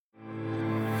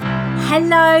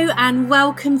Hello and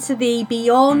welcome to the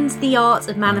Beyond the Art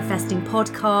of Manifesting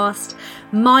podcast.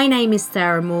 My name is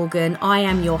Sarah Morgan. I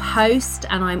am your host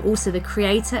and I'm also the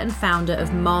creator and founder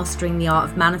of Mastering the Art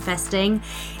of Manifesting.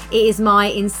 It is my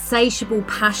insatiable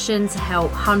passion to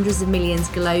help hundreds of millions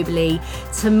globally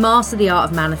to master the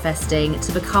art of manifesting,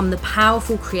 to become the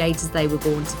powerful creators they were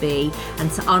born to be, and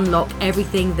to unlock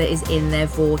everything that is in their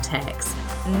vortex.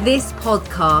 This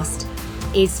podcast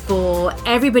is for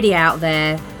everybody out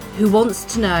there who wants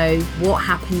to know what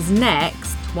happens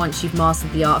next once you've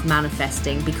mastered the art of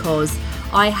manifesting, because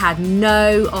I had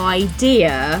no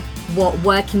idea what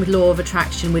working with law of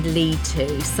attraction would lead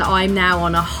to. So I'm now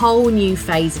on a whole new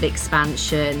phase of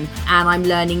expansion and I'm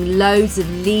learning loads of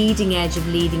leading edge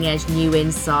new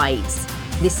insights.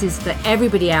 This is for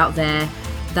everybody out there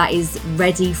that is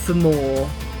ready for more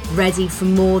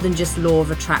than just law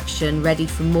of attraction, ready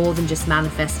for more than just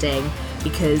manifesting,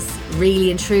 because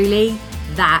really and truly,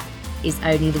 that is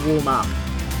only the warm-up.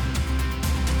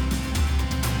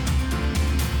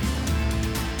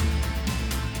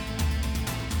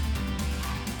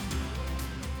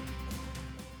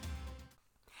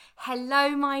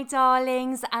 Hello, my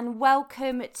darlings, and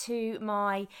welcome to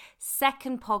my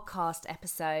second podcast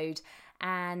episode.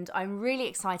 And I'm really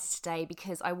excited today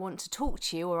because I want to talk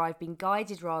to you, or I've been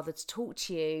guided rather to talk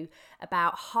to you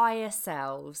about higher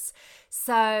selves.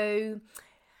 So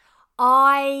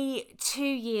I, 2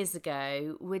 years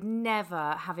ago, would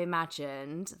never have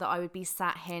imagined that I would be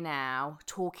sat here now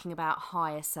talking about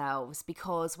higher selves,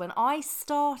 because when I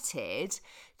started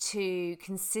to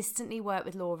consistently work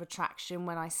with law of attraction,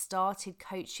 when I started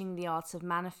coaching the art of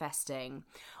manifesting,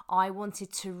 I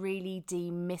wanted to really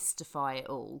demystify it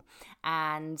all.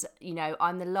 And, you know,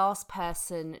 I'm the last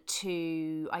person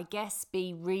to, I guess,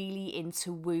 be really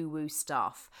into woo-woo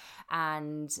stuff.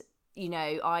 And you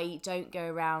know, I don't go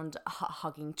around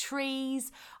hugging trees.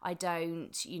 I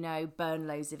don't, burn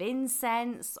loads of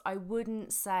incense. I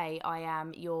wouldn't say I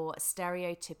am your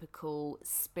stereotypical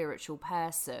spiritual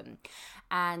person.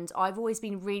 And I've always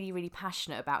been really, really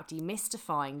passionate about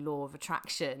demystifying law of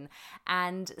attraction.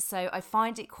 And so I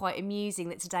find it quite amusing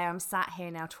that today I'm sat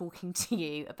here now talking to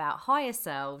you about higher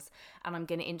selves, and I'm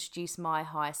going to introduce my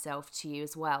higher self to you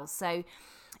as well. So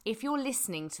if you're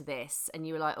listening to this and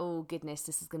you're like, oh goodness,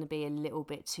 this is going to be a little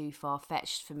bit too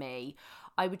far-fetched for me,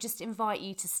 I would just invite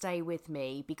you to stay with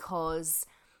me, because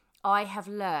I have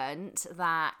learned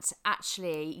that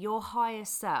actually your higher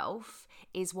self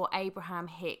is what Abraham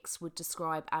Hicks would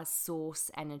describe as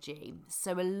source energy.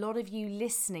 So a lot of you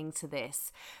listening to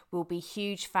this will be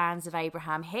huge fans of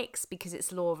Abraham Hicks because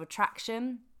it's law of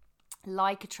attraction,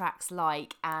 like attracts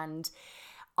like, and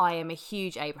I am a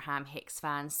huge Abraham Hicks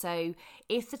fan. So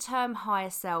if the term higher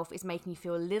self is making you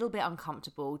feel a little bit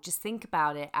uncomfortable, just think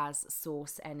about it as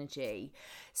source energy.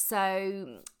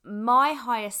 So my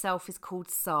higher self is called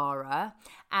Sarah.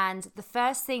 And the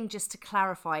first thing, just to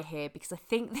clarify here, because I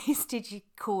think this did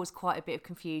cause quite a bit of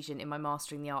confusion in my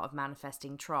Mastering the Art of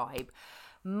Manifesting tribe,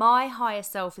 my higher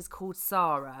self is called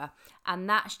Sarah, and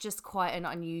that's just quite an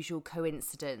unusual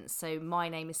coincidence. So my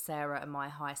name is Sarah and my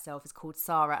higher self is called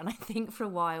Sarah, and I think for a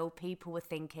while people were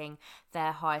thinking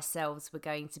their higher selves were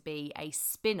going to be a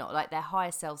spin-off, like their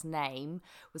higher self's name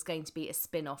was going to be a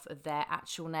spin-off of their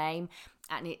actual name,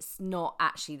 and it's not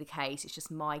actually the case. It's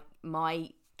just my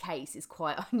case is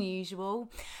quite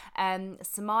unusual.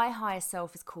 So my higher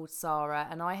self is called Sarah,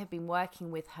 and I have been working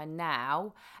with her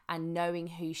now and knowing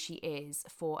who she is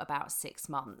for about 6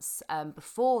 months.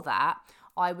 Before that,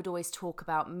 I would always talk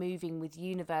about moving with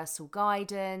universal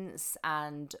guidance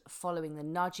and following the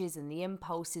nudges and the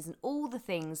impulses and all the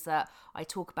things that I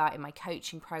talk about in my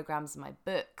coaching programs and my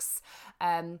books.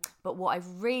 But what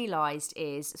I've realised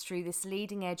is through this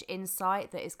leading edge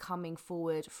insight that is coming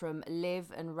forward from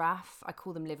Liv and Raf, I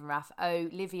call them Liv and Raf,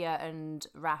 Olivia and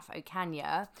Raf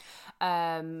Okanya.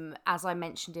 As I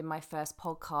mentioned in my first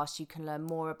podcast, you can learn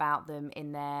more about them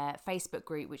in their Facebook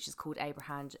group, which is called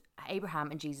Abraham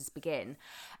and Jesus Begin.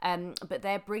 But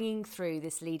they're bringing through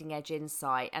this leading edge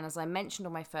insight. And as I mentioned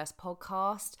on my first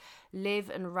podcast, Liv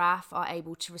and Raf are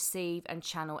able to receive and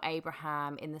channel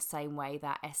Abraham in the same way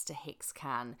that Esther Hicks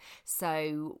can.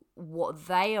 So what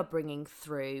they are bringing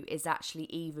through is actually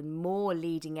even more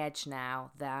leading edge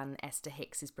now than Esther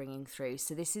Hicks is bringing through.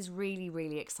 So this is really,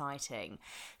 really exciting.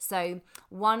 So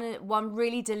one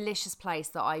really delicious place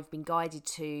that I've been guided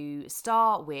to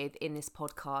start with in this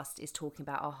podcast is talking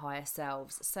about our higher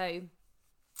selves. So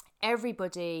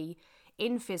everybody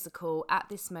in physical at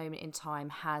this moment in time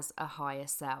has a higher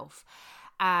self.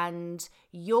 And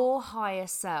your higher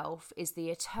self is the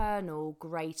eternal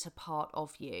greater part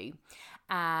of you.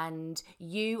 And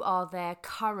you are their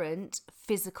current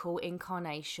physical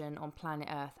incarnation on planet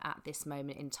Earth at this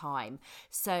moment in time.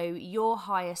 So your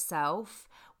higher self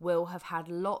will have had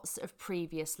lots of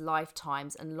previous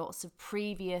lifetimes and lots of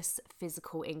previous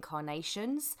physical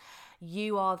incarnations.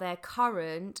 You are their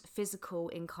current physical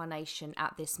incarnation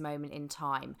at this moment in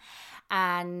time.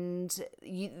 And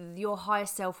your higher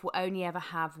self will only ever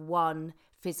have one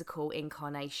physical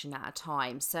incarnation at a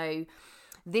time. So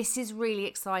this is really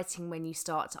exciting when you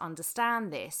start to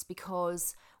understand this,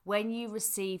 because when you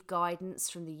receive guidance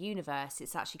from the universe,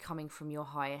 it's actually coming from your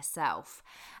higher self.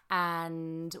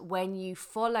 And when you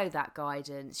follow that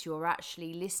guidance, you're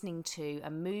actually listening to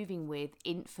and moving with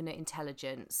infinite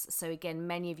intelligence. So again,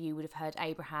 many of you would have heard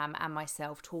Abraham and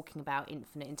myself talking about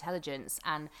infinite intelligence,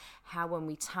 and how when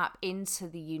we tap into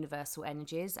the universal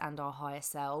energies and our higher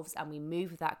selves and we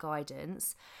move with that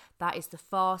guidance, that is the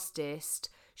fastest,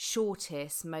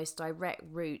 shortest, most direct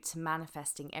route to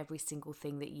manifesting every single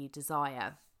thing that you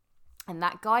desire. And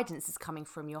that guidance is coming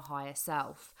from your higher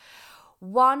self.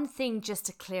 One thing just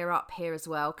to clear up here as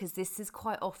well, because this is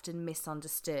quite often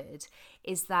misunderstood,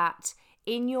 is that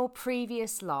in your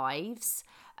previous lives,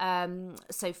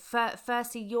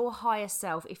 firstly, your higher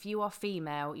self, if you are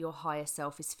female, your higher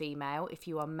self is female. If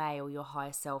you are male, your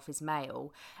higher self is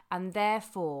male. And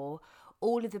therefore,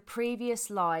 all of the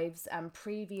previous lives and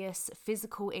previous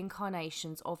physical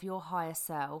incarnations of your higher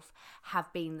self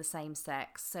have been the same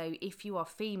sex. So if you are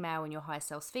female and your higher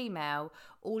self's female,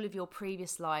 all of your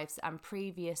previous lives and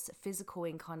previous physical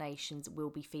incarnations will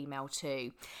be female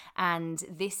too. And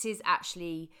this is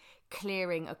actually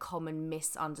clearing a common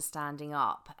misunderstanding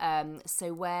up.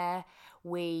 So where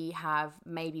we have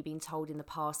maybe been told in the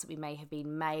past that we may have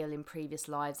been male in previous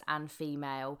lives and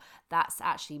female, that's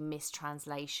actually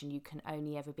mistranslation. You can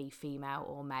only ever be female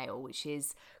or male, which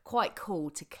is quite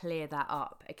cool to clear that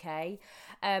up, okay?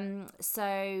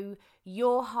 So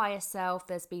your higher self,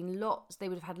 they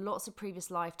would have had lots of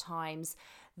previous lifetimes.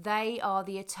 They are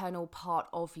the eternal part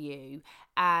of you,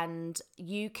 and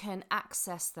you can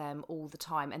access them all the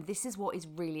time. And this is what is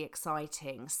really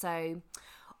exciting. So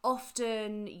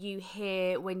often you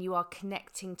hear when you are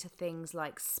connecting to things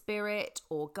like spirit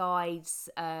or guides,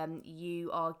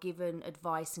 you are given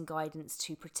advice and guidance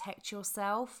to protect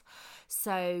yourself.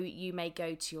 So you may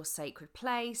go to your sacred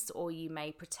place, or you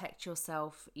may protect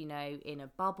yourself, in a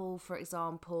bubble, for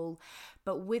example.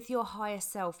 But with your higher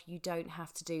self, you don't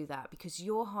have to do that, because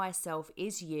your higher self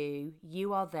is you.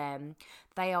 You are them.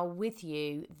 They are with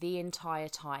you the entire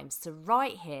time. So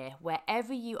right here,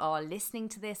 wherever you are listening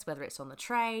to this, whether it's on the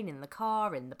train, in the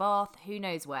car, in the bath, who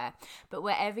knows where, but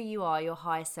wherever you are, your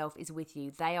higher self is with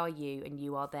you. They are you and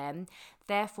you are them.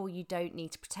 Therefore, you don't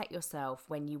need to protect yourself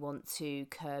when you want to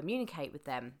communicate with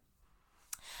them.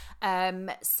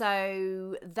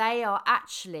 So they are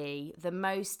actually the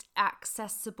most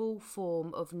accessible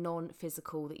form of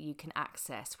non-physical that you can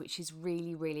access, which is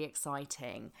really, really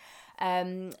exciting.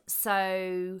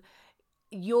 So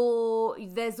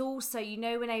there's also,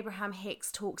 when Abraham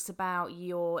Hicks talks about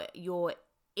your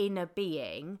inner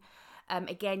being,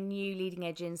 again, new leading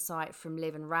edge insight from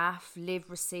Liv and Raf. Liv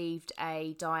received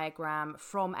a diagram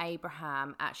from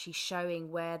Abraham actually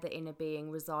showing where the inner being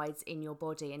resides in your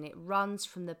body, and it runs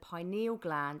from the pineal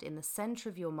gland in the center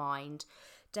of your mind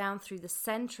down through the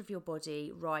center of your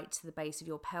body right to the base of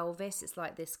your pelvis. It's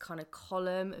like this kind of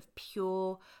column of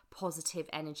pure positive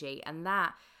energy, and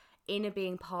that inner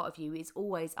being part of you is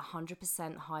always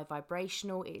 100% high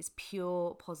vibrational. It is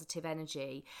pure positive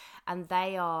energy, and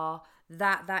they are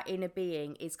that inner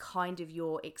being is kind of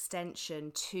your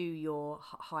extension to your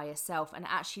higher self. And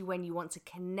actually, when you want to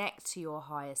connect to your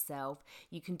higher self,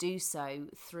 you can do so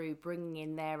through bringing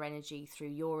in their energy through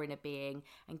your inner being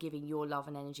and giving your love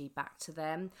and energy back to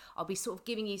them. I'll be sort of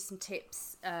giving you some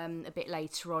tips a bit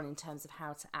later on in terms of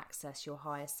how to access your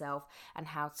higher self and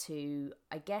how to,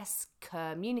 I guess,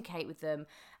 communicate with them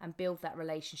and build that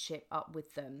relationship up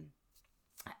with them.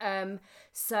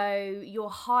 So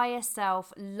your higher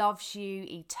self loves you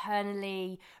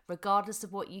eternally, regardless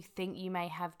of what you think you may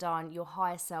have done. Your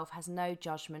higher self has no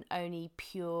judgment, only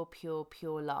pure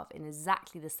love, in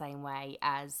exactly the same way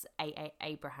as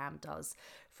Abraham does,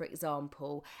 for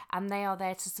example. And they are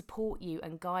there to support you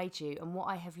and guide you. And what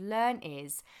I have learned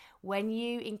is, when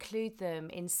you include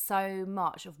them in so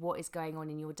much of what is going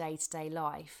on in your day-to-day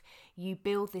life, you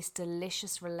build this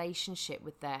delicious relationship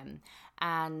with them.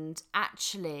 And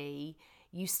actually,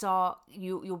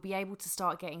 you'll be able to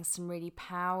start getting some really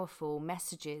powerful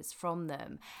messages from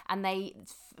them. And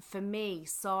for me,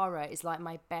 Sarah is like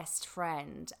my best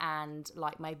friend and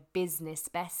like my business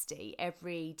bestie.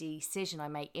 Every decision I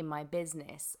make in my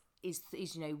business is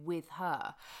with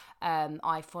her.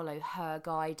 I follow her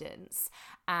guidance,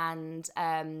 and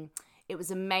it was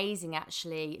amazing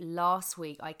actually. Last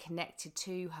week I connected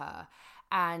to her,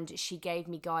 and she gave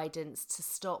me guidance to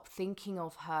stop thinking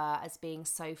of her as being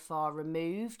so far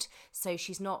removed. So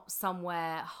she's not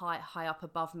somewhere high up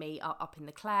above me, up in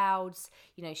the clouds.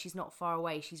 She's not far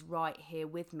away. She's right here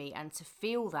with me. And to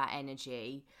feel that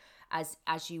energy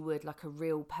as you would like a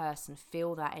real person,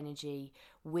 feel that energy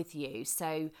with you.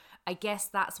 So I guess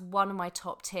that's one of my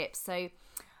top tips. So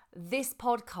this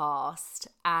podcast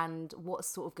and what's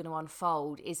sort of going to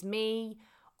unfold is me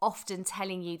often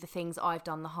telling you the things I've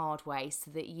done the hard way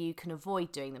so that you can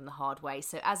avoid doing them the hard way.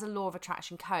 So as a law of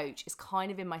attraction coach, it's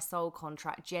kind of in my soul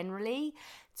contract generally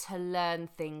to learn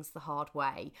things the hard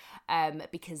way,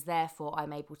 because therefore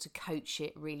I'm able to coach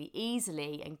it really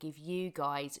easily and give you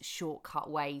guys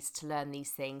shortcut ways to learn these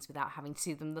things without having to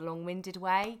do them the long-winded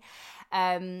way.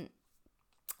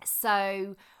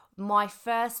 So my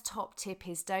first top tip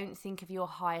is don't think of your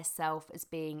higher self as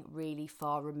being really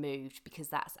far removed, because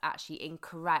that's actually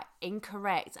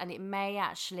incorrect. And it may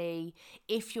actually,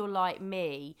 if you're like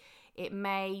me, it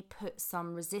may put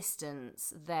some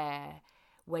resistance there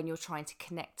when you're trying to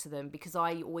connect to them, because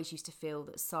I always used to feel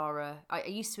that Sarah, I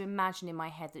used to imagine in my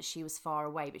head that she was far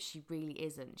away, but she really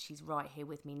isn't. She's right here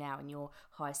with me now, and your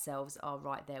higher selves are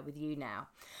right there with you now.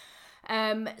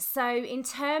 So in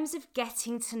terms of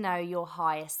getting to know your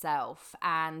higher self,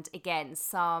 and again,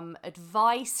 some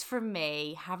advice from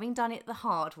me, having done it the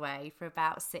hard way for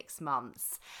about 6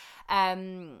 months,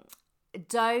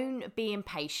 don't be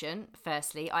impatient.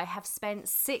 Firstly, I have spent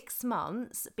 6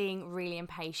 months being really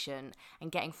impatient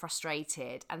and getting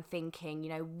frustrated and thinking,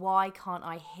 why can't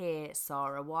I hear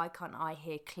Sarah? Why can't I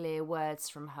hear clear words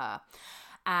from her?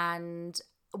 And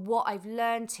what I've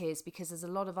learned is, because there's a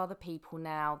lot of other people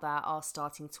now that are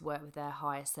starting to work with their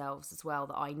higher selves as well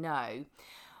that I know,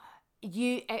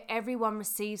 everyone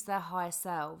receives their higher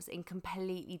selves in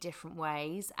completely different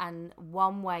ways, and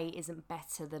one way isn't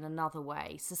better than another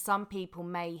way. So some people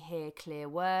may hear clear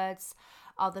words,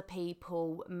 other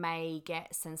people may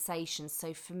get sensations.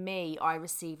 So for me, I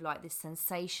receive like this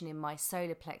sensation in my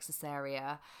solar plexus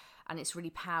area, and it's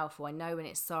really powerful. I know when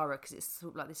it's Sarah because it's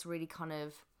sort of like this really kind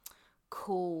of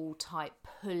cool type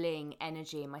pulling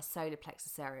energy in my solar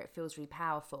plexus area. It feels really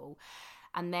powerful.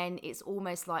 And then it's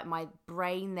almost like my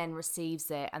brain then receives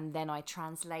it and then I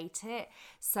translate it.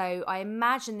 So I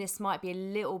imagine this might be a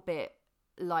little bit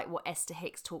like what Esther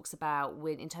Hicks talks about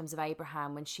in terms of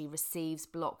Abraham when she receives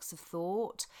blocks of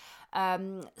thought.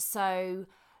 So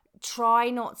try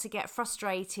not to get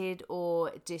frustrated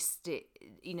or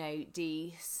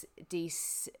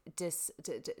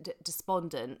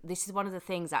despondent. This is one of the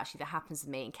things actually that happens to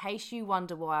me. In case you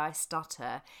wonder why I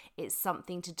stutter, it's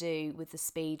something to do with the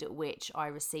speed at which I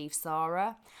receive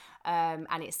Sarah. And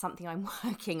it's something I'm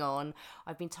working on.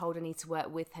 I've been told I need to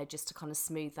work with her just to kind of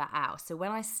smooth that out. So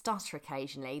when I stutter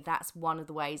occasionally, that's one of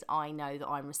the ways I know that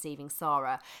I'm receiving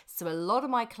Sarah. So a lot of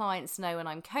my clients know when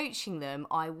I'm coaching them,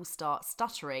 I will start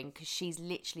stuttering because she's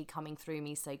literally coming through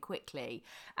me so quickly,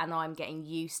 and I'm getting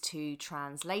used to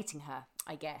translating her,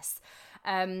 I guess.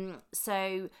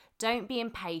 So don't be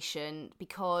impatient,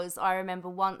 because I remember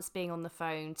once being on the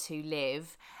phone to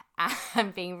Liv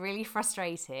and being really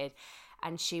frustrated.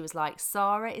 And she was like,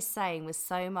 Sarah is saying with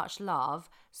so much love,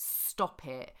 stop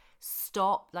it.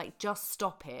 Just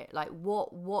stop it. Like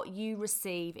what you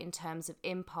receive in terms of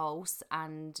impulse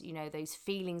and, those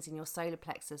feelings in your solar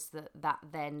plexus that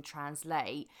then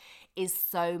translate is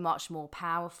so much more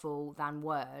powerful than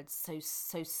words.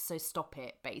 So stop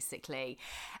it, basically.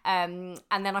 And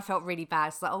then I felt really bad.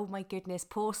 It's like, oh my goodness,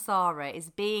 poor Sarah is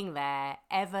being there,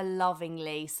 ever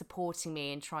lovingly supporting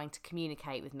me and trying to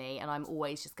communicate with me. And I'm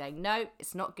always just going, no,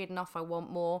 it's not good enough. I want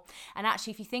more. And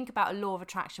actually, if you think about a law of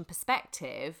attraction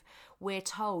perspective, we're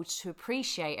told to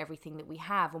appreciate everything that we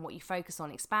have, and what you focus on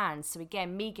expands. So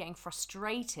again, me getting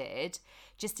frustrated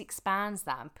just expands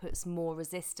that and puts more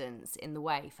resistance in the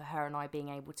way for her and I being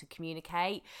able to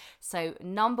communicate. So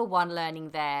number one learning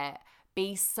there,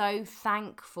 be so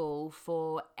thankful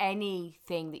for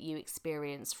anything that you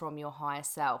experience from your higher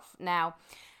self. Now,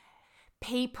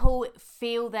 people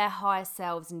feel their higher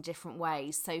selves in different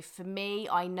ways. So for me,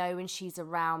 I know when she's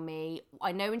around me,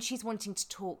 I know when she's wanting to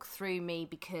talk through me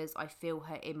because I feel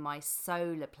her in my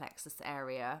solar plexus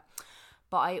area.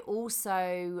 but I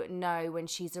also know when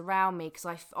she's around me,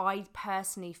 because I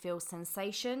personally feel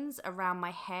sensations around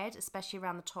my head, especially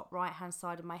around the top right hand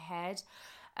side of my head,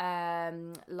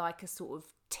 like a sort of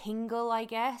tingle, I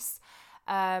guess.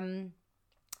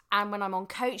 And when I'm on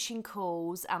coaching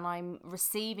calls and I'm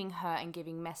receiving her and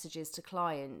giving messages to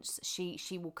clients,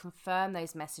 she will confirm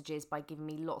those messages by giving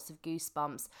me lots of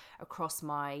goosebumps across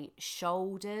my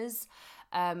shoulders.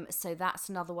 So that's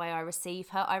another way I receive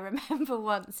her. I remember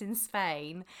once in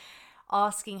Spain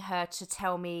asking her to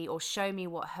tell me or show me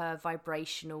what her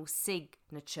vibrational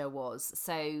signature was.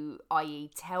 So, i.e.,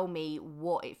 tell me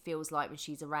what it feels like when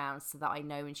she's around so that I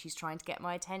know when she's trying to get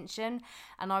my attention.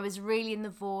 And I was really in the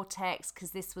vortex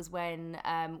because this was when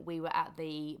we were at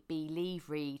the Be Leave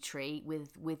retreat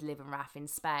with Liv and Raf in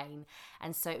Spain.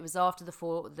 And so it was after the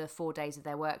four days of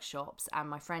their workshops, and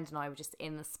my friend and I were just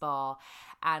in the spa,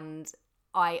 and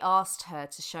I asked her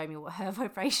to show me what her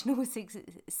vibrational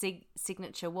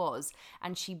signature was,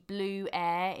 and she blew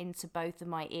air into both of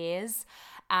my ears.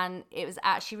 And it was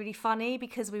actually really funny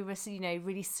because we were,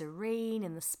 really serene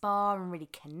in the spa and really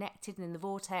connected and in the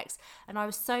vortex. And I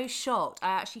was so shocked. I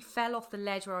actually fell off the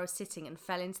ledge where I was sitting and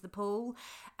fell into the pool.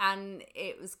 And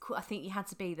it was cool. I think you had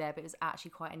to be there, but it was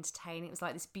actually quite entertaining. It was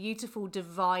like this beautiful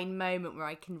divine moment where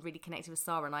I can really connect with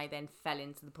Sarah, and I then fell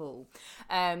into the pool.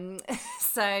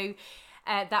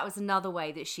 That was another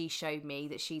way that she showed me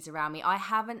that she's around me. I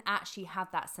haven't actually had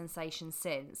that sensation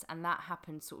since, and that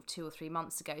happened sort of 2 or 3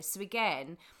 months ago. So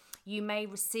again, you may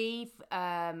receive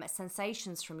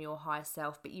sensations from your higher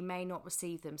self, but you may not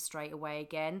receive them straight away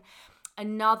again.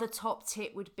 Another top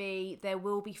tip would be there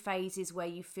will be phases where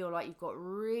you feel like you've got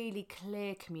really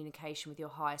clear communication with your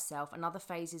higher self, and other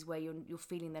phases where you're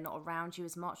feeling they're not around you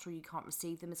as much or you can't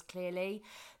receive them as clearly.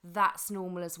 That's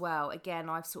normal as well. Again,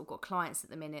 I've sort of got clients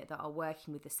at the minute that are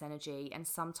working with this energy, and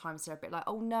sometimes they're a bit like,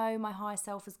 oh no, my higher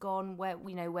self has gone, where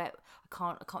I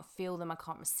can't feel them, I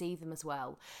can't receive them as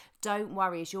well. Don't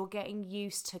worry, as you're getting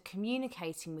used to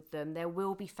communicating with them, there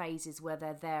will be phases where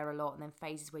they're there a lot, and then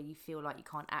phases where you feel like you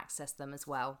can't access them as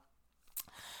well.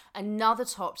 Another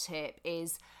top tip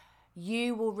is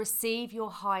you will receive your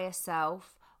higher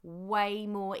self way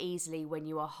more easily when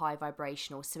you are high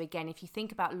vibrational. So again, if you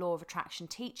think about law of attraction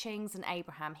teachings and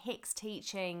Abraham Hicks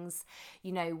teachings,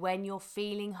 when you're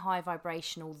feeling high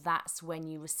vibrational, that's when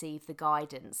you receive the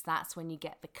guidance, that's when you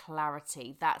get the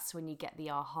clarity, that's when you get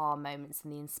the aha moments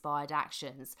and the inspired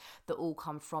actions that all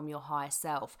come from your higher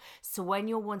self. So when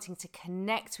you're wanting to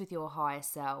connect with your higher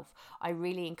self, I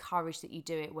really encourage that you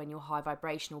do it when you're high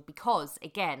vibrational, because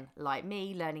again, like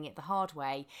me, learning it the hard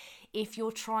way, if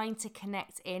you're trying to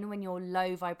connect in when you're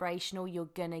low vibrational, you're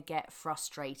gonna get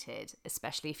frustrated,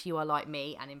 especially if you are like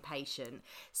me and impatient.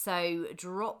 So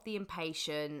drop the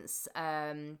impatience.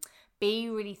 Be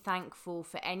really thankful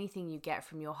for anything you get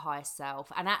from your higher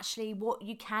self. And actually what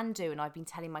you can do, and I've been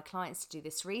telling my clients to do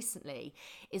this recently,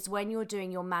 is when you're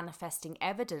doing your manifesting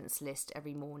evidence list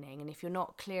every morning, and if you're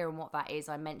not clear on what that is,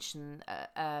 I mention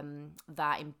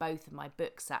that in both of my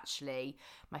books actually.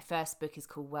 My first book is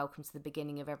called Welcome to the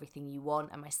Beginning of Everything You Want,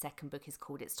 and my second book is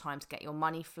called It's Time to Get Your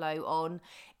Money Flow On.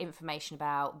 Information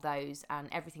about those and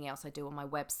everything else I do on my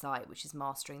website, which is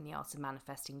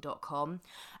masteringtheartofmanifesting.com.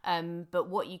 But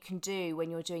what you can do when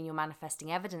you're doing your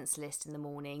manifesting evidence list in the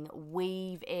morning,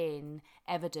 weave in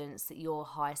evidence that your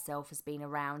higher self has been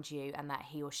around you and that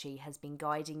he or she has been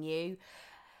guiding you.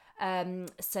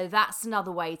 So that's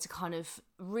another way to kind of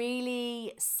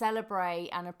really celebrate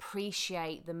and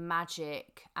appreciate the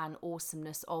magic and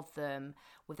awesomeness of them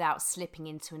without slipping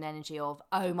into an energy of,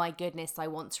 oh my goodness, I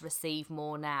want to receive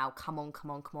more now. Come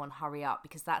on, hurry up,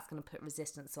 because that's going to put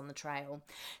resistance on the trail.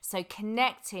 So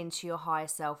connecting to your higher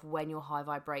self when you're high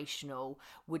vibrational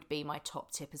would be my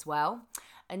top tip as well.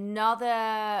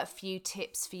 Another few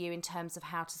tips for you in terms of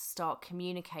how to start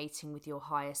communicating with your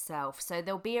higher self. So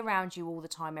they'll be around you all the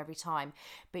time, every time,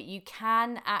 but you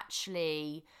can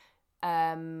actually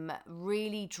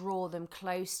really draw them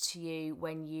close to you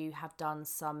when you have done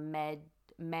some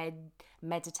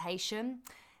meditation.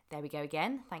 There we go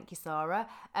again. Thank you, Sarah.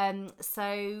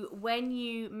 So when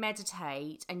you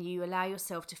meditate and you allow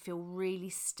yourself to feel really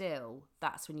still,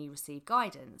 that's when you receive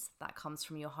guidance. That comes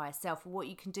from your higher self. What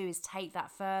you can do is take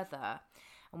that further.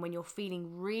 And when you're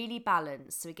feeling really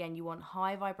balanced, so again, you want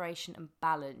high vibration and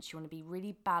balance. You want to be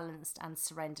really balanced and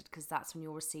surrendered, because that's when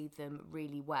you'll receive them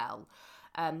really well.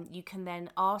 You can then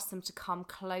ask them to come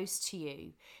close to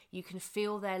you. You can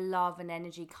feel their love and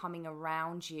energy coming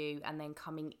around you and then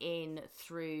coming in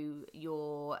through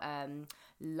your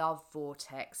love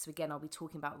vortex. So again, I'll be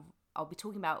talking about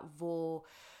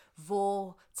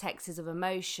vortexes of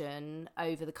emotion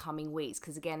over the coming weeks,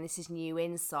 because again, this is new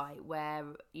insight where,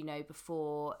 you know,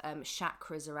 before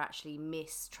chakras are actually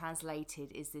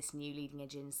mistranslated is this new leading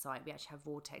edge insight. We actually have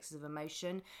vortexes of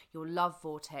emotion. Your love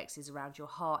vortex is around your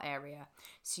heart area,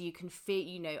 so you can feel,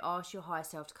 you know, ask your higher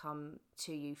self to come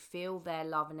to you, feel their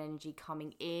love and energy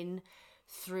coming in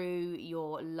through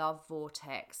your love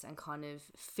vortex and kind of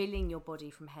filling your body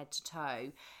from head to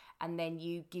toe. And then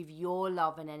you give your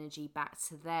love and energy back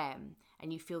to them,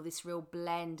 and you feel this real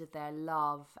blend of their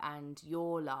love and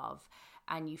your love,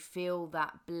 and you feel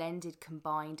that blended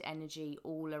combined energy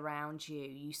all around you.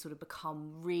 You sort of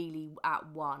become really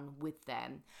at one with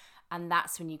them, and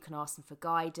that's when you can ask them for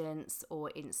guidance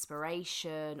or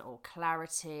inspiration or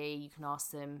clarity. You can ask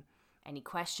them any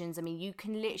questions. I mean, you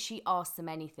can literally ask them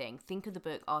anything. Think of the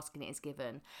book Asking It Is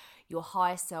Given. Your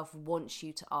higher self wants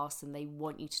you to ask them. They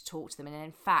want you to talk to them. And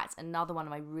in fact, another one of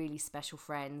my really special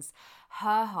friends,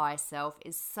 her higher self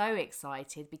is so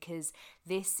excited because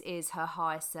this is her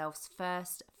higher self's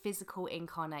first physical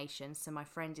incarnation. So my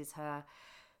friend is her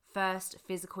first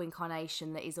physical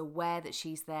incarnation that is aware that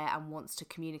she's there and wants to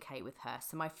communicate with her.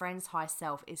 So my friend's high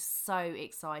self is so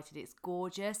excited. It's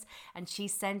gorgeous, and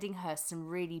she's sending her some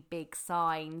really big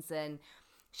signs, and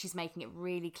she's making it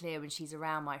really clear when she's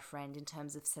around my friend in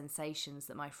terms of sensations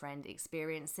that my friend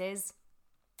experiences.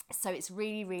 So it's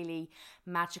really, really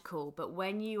magical. But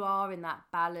when you are in that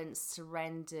balanced,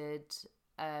 surrendered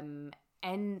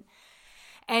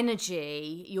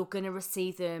energy, you're going to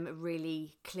receive them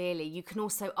really clearly. You can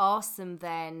also ask them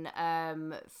then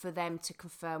for them to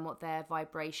confirm what their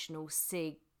vibrational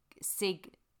signature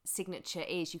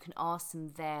is. You can ask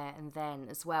them there and then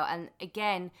as well. And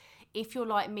again, if you're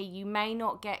like me, you may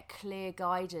not get clear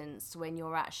guidance when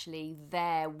you're actually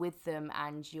there with them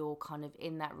and you're kind of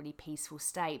in that really peaceful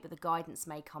state, but the guidance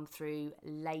may come through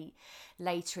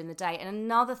later in the day. And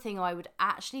another thing I would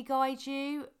actually guide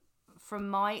you, from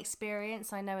my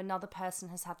experience, I know another person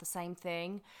has had the same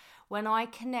thing. When I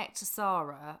connect to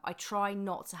Sarah, I try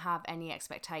not to have any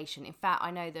expectation. In fact,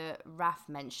 I know that Raf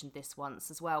mentioned this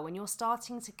once as well. When you're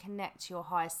starting to connect to your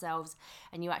higher selves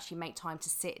and you actually make time to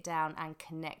sit down and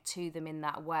connect to them in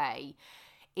that way,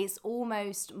 it's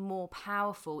almost more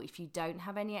powerful if you don't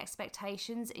have any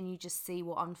expectations and you just see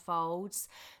what unfolds.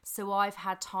 So I've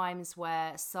had times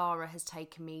where Sarah has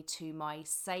taken me to my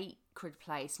sacred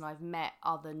place and I've met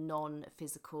other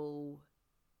non-physical,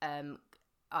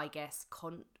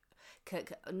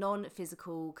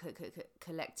 non-physical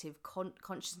collective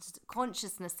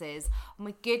consciousnesses. Oh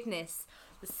my goodness,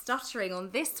 the stuttering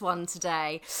on this one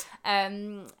today.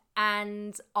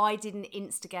 And I didn't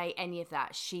instigate any of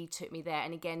that. She took me there.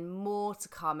 And again, more to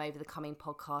come over the coming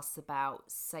podcasts about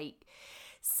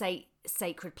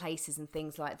sacred places and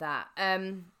things like that.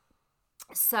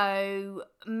 So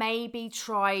maybe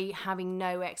try having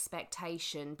no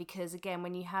expectation, because again,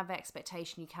 when you have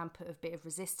expectation, you can put a bit of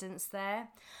resistance there.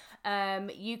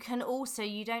 You can also,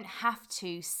 you don't have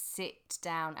to sit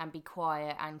down and be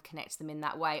quiet and connect to them in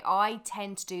that way. I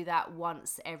tend to do that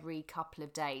once every couple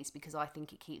of days because I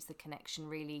think it keeps the connection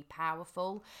really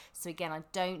powerful. So again, I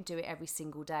don't do it every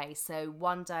single day. So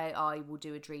one day I will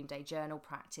do a dream day journal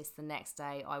practice. The next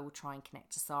day I will try and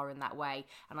connect to Sarah in that way.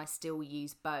 And I still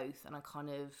use both. And I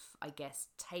kind of, I guess,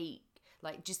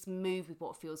 just move with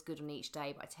what feels good on each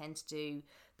day. But I tend to do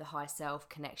the high self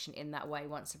connection in that way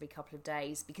once every couple of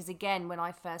days, because again, when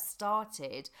I first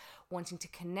started wanting to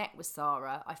connect with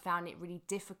Sarah, I found it really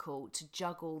difficult to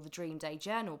juggle the dream day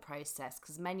journal process,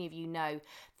 because many of you know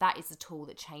that is a tool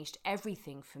that changed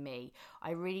everything for me.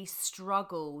 I really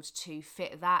struggled to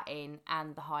fit that in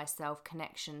and the high self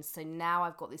connection. So now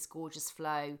I've got this gorgeous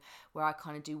flow where I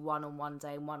kind of do one on one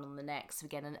day and one on the next. So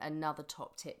again, another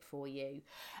top tip for you.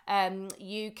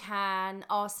 You can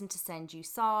ask them to send you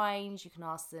signs. You can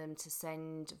ask them to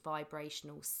send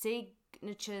vibrational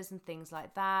signatures and things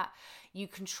like that. You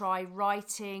can try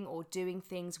writing or doing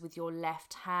things with your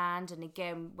left hand. And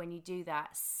again, when you do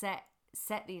that, set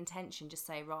the intention. Just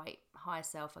say, right, higher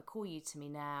self, I call you to me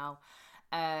now,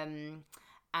 and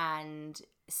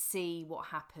see what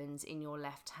happens in your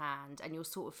left hand. And you'll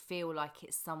sort of feel like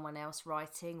it's someone else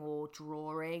writing or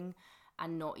drawing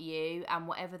and not you, and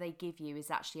whatever they give you is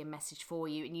actually a message for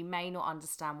you, and you may not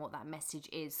understand what that message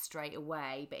is straight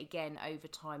away, but again, over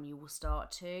time you will start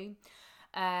to.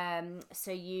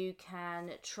 So you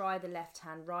can try the left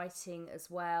hand writing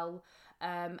as well,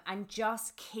 and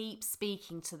just keep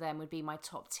speaking to them would be my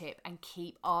top tip, and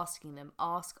keep asking them.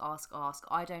 Ask.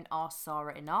 I don't ask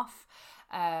Sarah enough,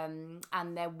 and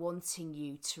they're wanting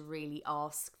you to really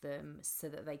ask them so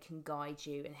that they can guide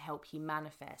you and help you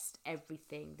manifest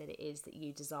everything that it is that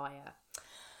you desire.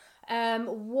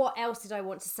 What else did I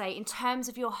want to say? In terms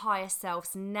of your higher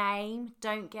self's name,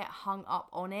 don't get hung up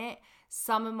on it.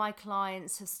 Some of my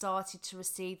clients have started to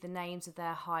receive the names of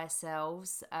their higher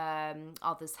selves.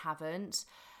 Others haven't.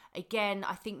 Again,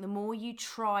 I think the more you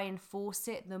try and force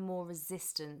it, the more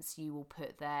resistance you will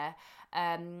put there.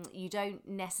 You don't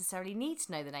necessarily need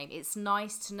to know the name. It's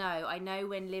nice to know. I know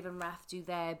when Liv and Raf do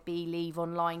their Believe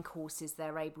online courses,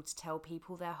 they're able to tell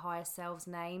people their higher selves'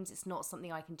 names. It's not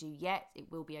something I can do yet. It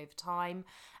will be over time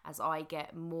as I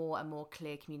get more and more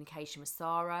clear communication with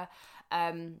Sarah.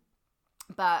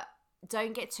 But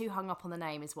don't get too hung up on the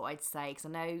name is what I'd say, because I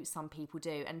know some people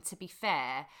do. And to be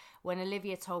fair, when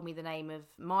Olivia told me the name of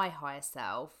my higher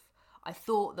self, I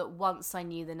thought that once I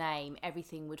knew the name,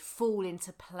 everything would fall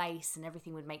into place and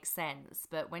everything would make sense.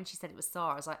 But when she said it was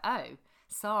Sarah, I was like, oh,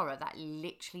 Sarah, that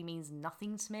literally means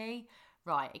nothing to me.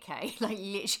 Right, okay, like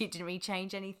literally didn't really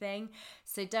change anything.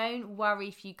 So don't worry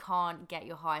if you can't get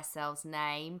your higher self's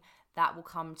name. That will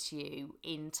come to you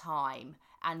in time,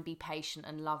 and be patient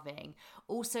and loving.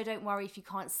 Also, don't worry if you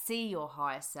can't see your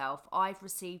higher self. I've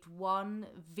received one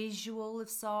visual of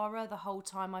Sarah the whole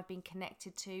time I've been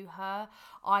connected to her.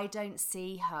 I don't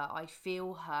see her, I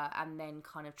feel her and then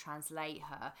kind of translate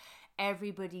her.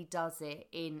 Everybody does it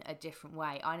in a different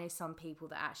way. I know some people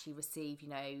that actually receive,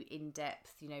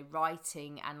 in-depth,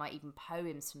 writing and like even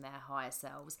poems from their higher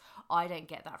selves. I don't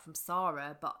get that from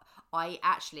Sarah, but I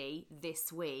actually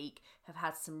this week have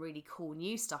had some really cool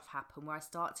new stuff happen where I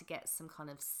start to get some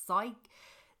kind of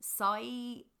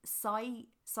psychic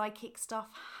stuff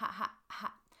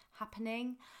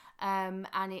happening.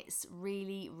 And it's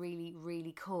really, really,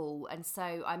 really cool. And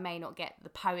so I may not get the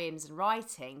poems and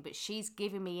writing, but she's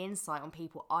giving me insight on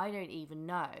people I don't even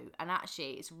know. And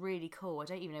actually, it's really cool. I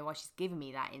don't even know why she's giving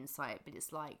me that insight, but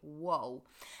it's like, whoa.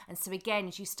 And so again,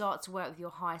 as you start to work with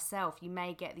your higher self, you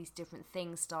may get these different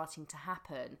things starting to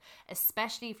happen,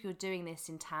 especially if you're doing this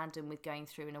in tandem with going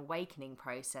through an awakening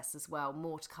process as well.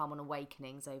 More to come on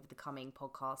awakenings over the coming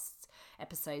podcast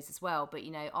episodes as well. But,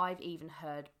 I've even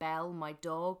heard Belle, my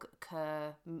dog,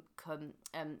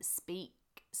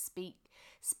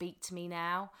 speak to me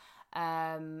now,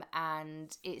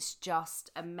 and it's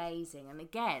just amazing. And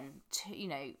again,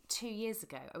 2 years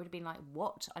ago I would have been like,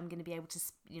 what? I'm going to be able to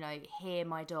hear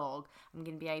my dog, I'm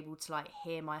going to be able to like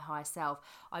hear my higher self.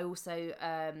 I also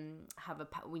have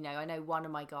I know one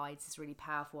of my guides is really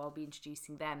powerful. I'll be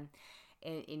introducing them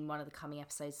in one of the coming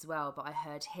episodes as well, but I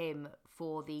heard him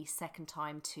for the second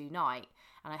time tonight,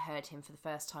 and I heard him for the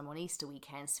first time on Easter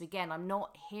weekend. So again, I'm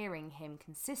not hearing him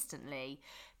consistently,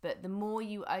 but the more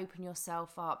you open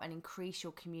yourself up and increase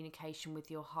your communication with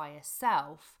your higher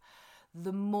self,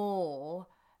 the more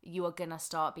you are going to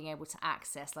start being able to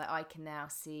access, like I can now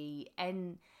see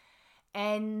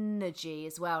energy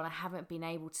as well, and I haven't been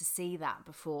able to see that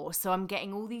before. So I'm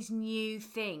getting all these new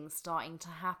things starting to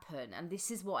happen, and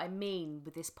this is what I mean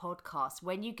with this podcast.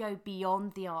 When you go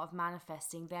beyond the art of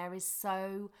manifesting, there is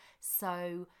so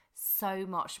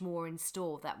much more in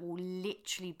store that will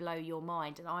literally blow your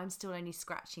mind, and I'm still only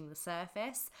scratching the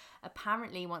surface.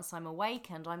 Apparently, once I'm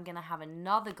awakened, I'm going to have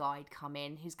another guide come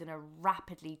in who's going to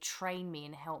rapidly train me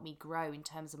and help me grow in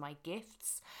terms of my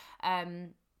gifts.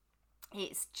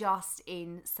 It's just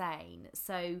insane.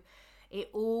 So it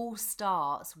all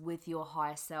starts with your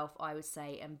higher self, I would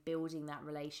say, and building that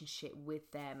relationship with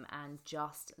them and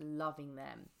just loving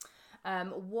them.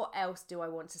 What else do I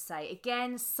want to say?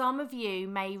 Again, some of you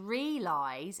may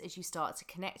realise as you start to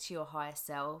connect to your higher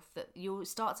self that you'll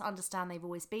start to understand they've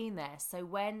always been there. So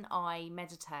when I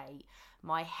meditate,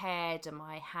 my head and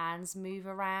my hands move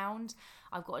around.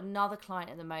 I've got another client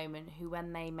at the moment who,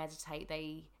 when they meditate,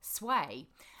 they sway.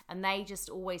 And they just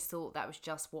always thought that was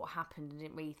just what happened and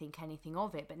didn't really think anything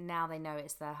of it. But now they know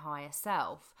it's their higher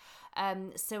self.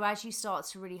 So as you start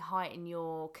to really heighten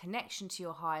your connection to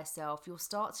your higher self, you'll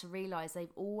start to realise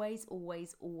they've always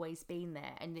been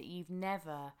there, and that you've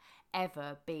never,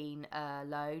 ever been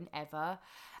alone, ever.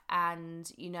 And,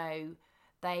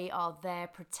 they are there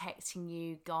protecting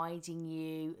you, guiding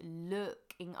you,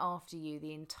 looking after you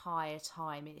the entire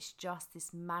time. It's just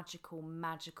this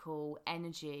magical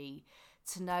energy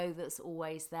to know that's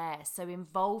always there. So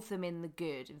involve them in the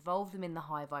good, involve them in the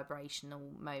high vibrational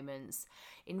moments,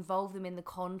 involve them in the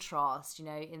contrast,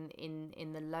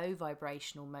 in the low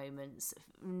vibrational moments.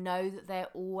 Know that they're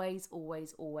always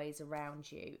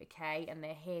around you, okay? And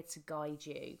they're here to guide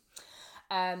you.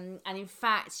 And in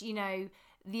fact,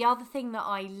 The other thing that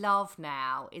I love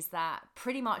now is that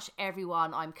pretty much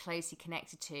everyone I'm closely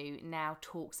connected to now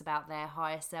talks about their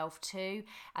higher self too.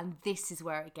 And this is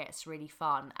where it gets really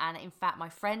fun. And in fact, my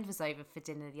friend was over for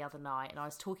dinner the other night and I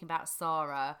was talking about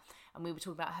Sarah and we were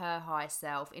talking about her higher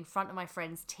self in front of my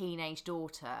friend's teenage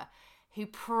daughter, who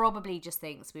probably just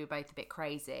thinks we were both a bit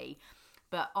crazy.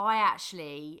 But I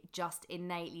actually just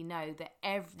innately know that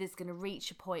there's going to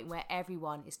reach a point where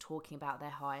everyone is talking about their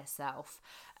higher self.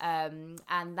 And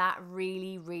that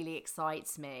really, really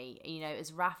excites me. You know,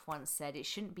 as Raf once said, it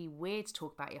shouldn't be weird to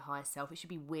talk about your higher self. It should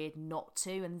be weird not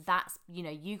to. And that's, you know,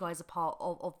 you guys are part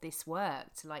of this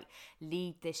work to like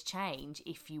lead this change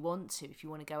if you want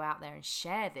to go out there and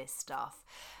share this stuff.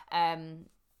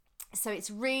 So it's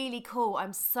really cool.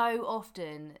 I'm so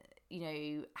often, you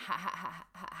know,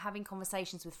 having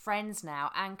conversations with friends now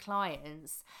and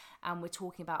clients, and we're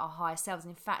talking about our higher selves.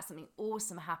 And in fact, something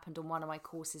awesome happened on one of my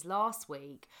courses last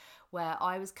week where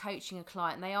I was coaching a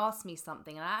client and they asked me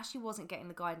something and I actually wasn't getting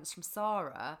the guidance from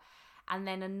Sarah. And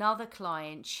then another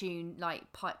client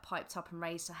piped up and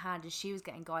raised her hand and she was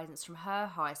getting guidance from her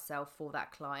higher self for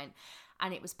that client.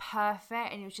 And it was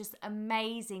perfect and it was just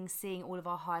amazing seeing all of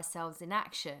our higher selves in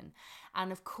action.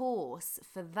 And of course,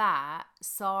 for that,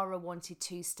 Sarah wanted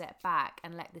to step back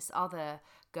and let this other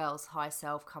girl's higher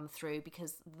self come through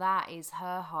because that is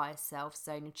her higher self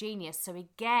zone of genius. So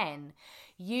again,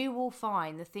 you will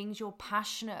find the things you're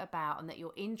passionate about and that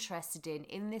you're interested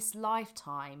in this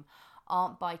lifetime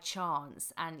aren't by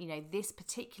chance. And, you know, this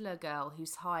particular girl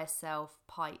whose higher self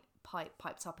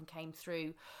piped up and came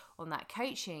through on that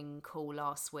coaching call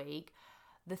last week,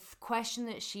 the question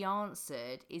that she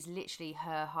answered is literally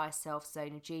her higher self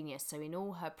zone of genius. So in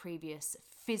all her previous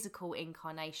physical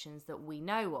incarnations that we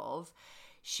know of,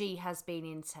 she has been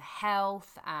into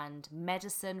health and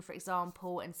medicine, for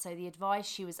example. And so the advice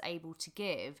she was able to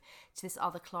give to this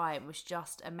other client was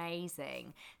just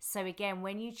amazing. So again,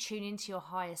 when you tune into your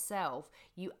higher self,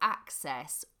 you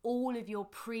access all of your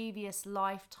previous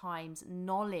lifetimes'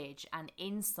 knowledge and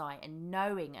insight and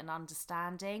knowing and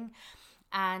understanding.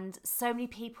 And so many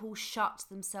people shut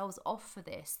themselves off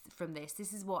from this.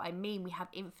 This is what I mean. We have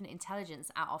infinite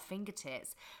intelligence at our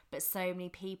fingertips, but so many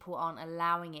people aren't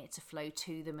allowing it to flow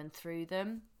to them and through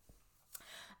them.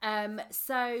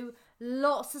 So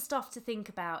lots of stuff to think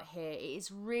about here. It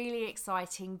is really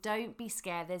exciting. Don't be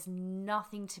scared. There's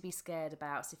nothing to be scared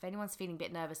about. So if anyone's feeling a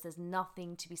bit nervous, there's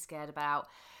nothing to be scared about.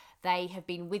 They have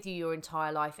been with you your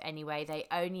entire life anyway. They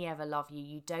only ever love you.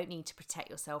 You don't need to protect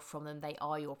yourself from them. They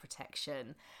are your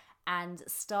protection. And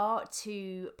start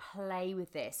to play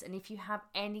with this. And if you have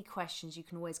any questions, you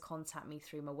can always contact me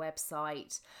through my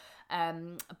website.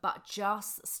 But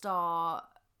just start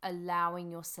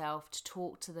allowing yourself to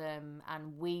talk to them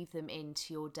and weave them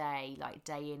into your day, like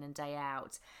day in and day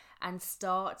out. And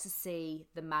start to see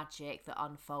the magic that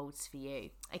unfolds for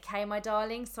you. Okay, my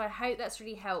darling? So I hope that's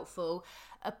really helpful.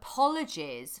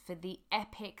 Apologies for the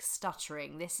epic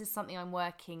stuttering. This is something I'm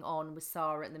working on with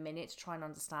Sarah at the minute to try and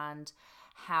understand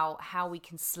how we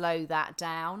can slow that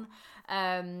down.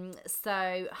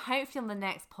 So hopefully on the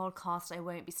next podcast I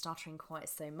won't be stuttering quite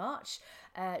so much.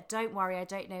 Don't worry, I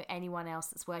don't know anyone else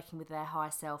that's working with their higher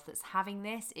self that's having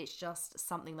this. It's just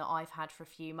something that I've had for a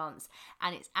few months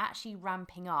and it's actually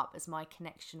ramping up as my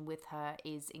connection with her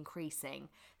is increasing.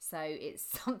 So it's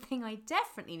something I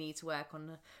definitely need to work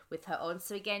on with her on.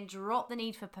 So again, drop the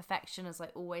need for perfection, as I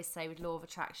always say with law of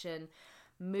attraction.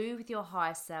 Move with your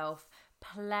higher self.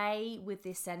 Play with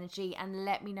this energy and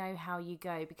let me know how you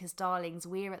go, because darlings,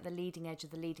 we're at the leading edge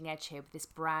of the leading edge here with this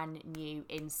brand new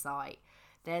insight.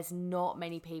 There's not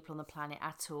many people on the planet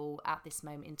at all at this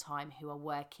moment in time who are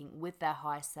working with their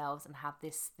higher selves and have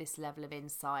this level of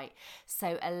insight.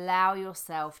 So allow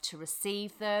yourself to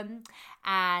receive them.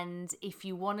 And if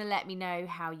you want to let me know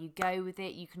how you go with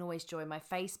it, you can always join my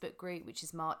Facebook group, which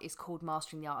is called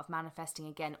Mastering the Art of Manifesting.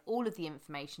 Again, all of the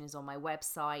information is on my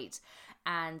website.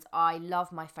 And I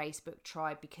love my Facebook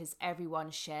tribe because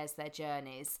everyone shares their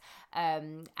journeys.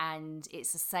 And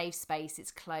it's a safe space,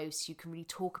 it's close. You can really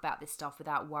talk about this stuff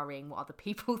without worrying what other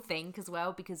people think as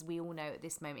well, because we all know at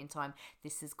this moment in time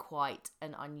this is quite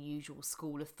an unusual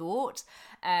school of thought.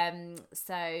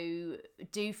 So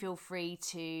do feel free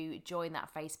to join that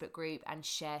Facebook group and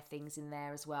share things in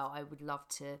there as well. I would love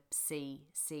to see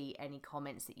any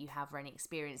comments that you have or any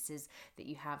experiences that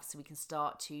you have, so we can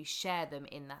start to share them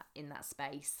in that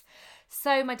space.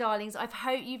 So my darlings, I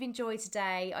hope you've enjoyed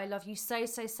today. I love you so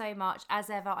much. As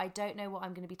ever, I don't know what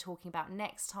I'm going to be talking about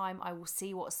next time. I will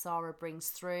see what Sarah brings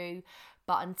through.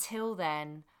 But until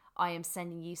then, I am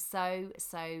sending you so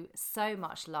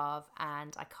much love,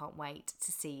 and I can't wait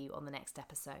to see you on the next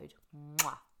episode.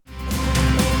 Mwah.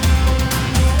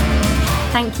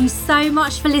 Thank you so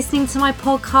much for listening to my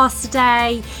podcast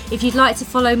today. If you'd like to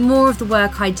follow more of the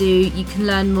work I do, you can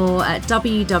learn more at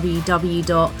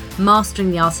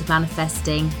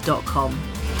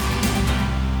www.masteringtheartofmanifesting.com.